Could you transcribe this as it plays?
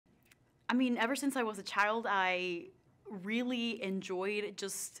I mean, ever since I was a child, I really enjoyed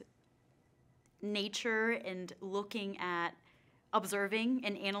just nature and looking at observing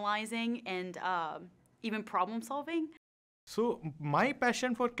and analyzing and even problem solving. So my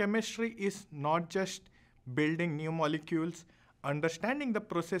passion for chemistry is not just building new molecules, understanding the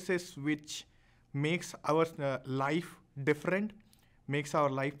processes which makes our life different, makes our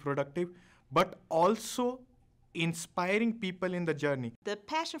life productive, but also inspiring people in the journey. The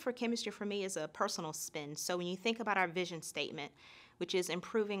passion for chemistry for me is a personal spin. So when you think about our vision statement, which is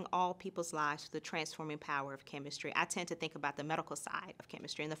improving all people's lives through the transforming power of chemistry, I tend to think about the medical side of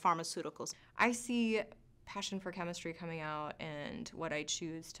chemistry and the pharmaceuticals. I see passion for chemistry coming out and what I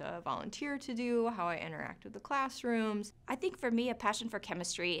choose to volunteer to do, how I interact with the classrooms. I think for me, a passion for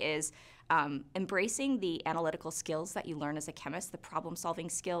chemistry is embracing the analytical skills that you learn as a chemist, the problem-solving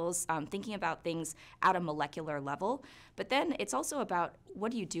skills, thinking about things at a molecular level. But then it's also about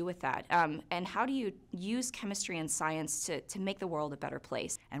what do you do with that, and how do you use chemistry and science to make the world a better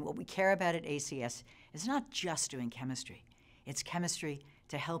place. And what we care about at ACS is not just doing chemistry. It's chemistry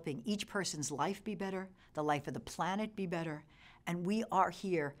to helping each person's life be better, the life of the planet be better, and we are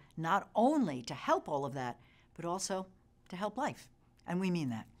here not only to help all of that, but also to help life, and we mean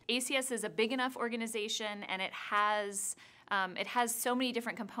that. ACS is a big enough organization, and it has so many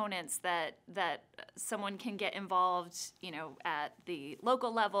different components that someone can get involved, at the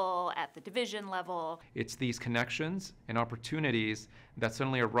local level, at the division level. It's these connections and opportunities that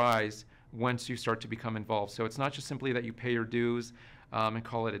suddenly arise once you start to become involved. So it's not just simply that you pay your dues and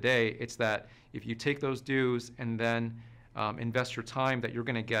call it a day. It's that if you take those dues and then invest your time, that you're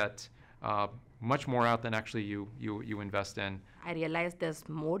going to get much more out than actually you invest in. I realize there's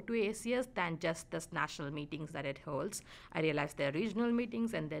more to ACS than just the national meetings that it holds. I realize there are regional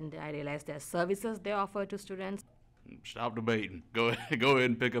meetings, and then I realize there are services they offer to students. Stop debating. Go ahead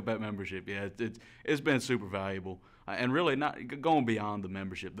and pick up that membership. Yeah, it's been super valuable, and really not going beyond the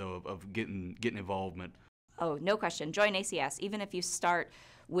membership though of getting involvement. Oh, no question. Join ACS, even if you start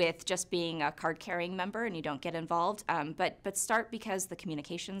with just being a card-carrying member and you don't get involved. But start because the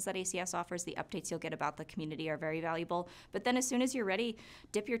communications that ACS offers, the updates you'll get about the community are very valuable. But then as soon as you're ready,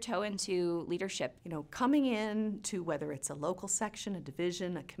 dip your toe into leadership. Coming in to whether it's a local section, a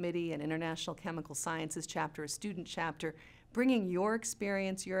division, a committee, an international chemical sciences chapter, a student chapter, bringing your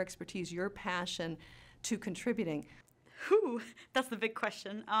experience, your expertise, your passion to contributing. Whew, that's the big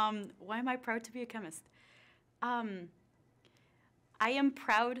question. Why am I proud to be a chemist? I am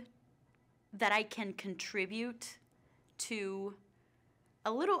proud that I can contribute to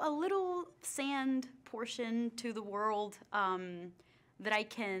a little sand portion to the world, that I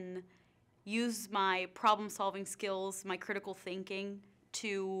can use my problem-solving skills, my critical thinking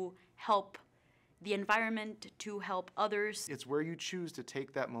to help the environment, to help others. It's where you choose to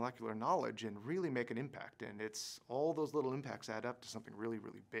take that molecular knowledge and really make an impact, and it's all those little impacts add up to something really,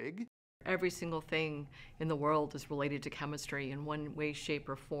 really big. Every single thing in the world is related to chemistry in one way, shape,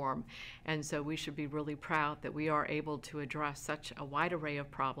 or form. And so we should be really proud that we are able to address such a wide array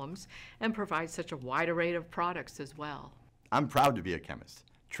of problems and provide such a wide array of products as well. I'm proud to be a chemist,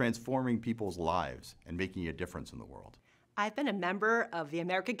 transforming people's lives and making a difference in the world. I've been a member of the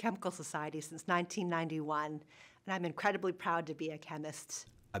American Chemical Society since 1991, and I'm incredibly proud to be a chemist.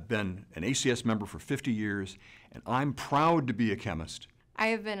 I've been an ACS member for 50 years, and I'm proud to be a chemist. I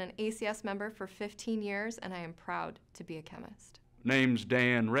have been an ACS member for 15 years, and I am proud to be a chemist. Name's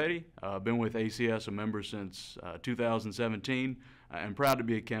Dan Reddy. I've been with ACS, a member since 2017. I'm proud to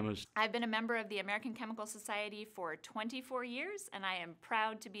be a chemist. I've been a member of the American Chemical Society for 24 years, and I am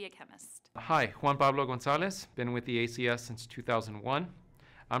proud to be a chemist. Hi, Juan Pablo Gonzalez, been with the ACS since 2001.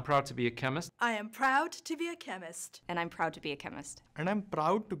 I'm proud to be a chemist. I am proud to be a chemist. And I'm proud to be a chemist. And I'm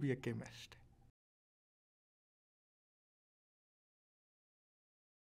proud to be a chemist.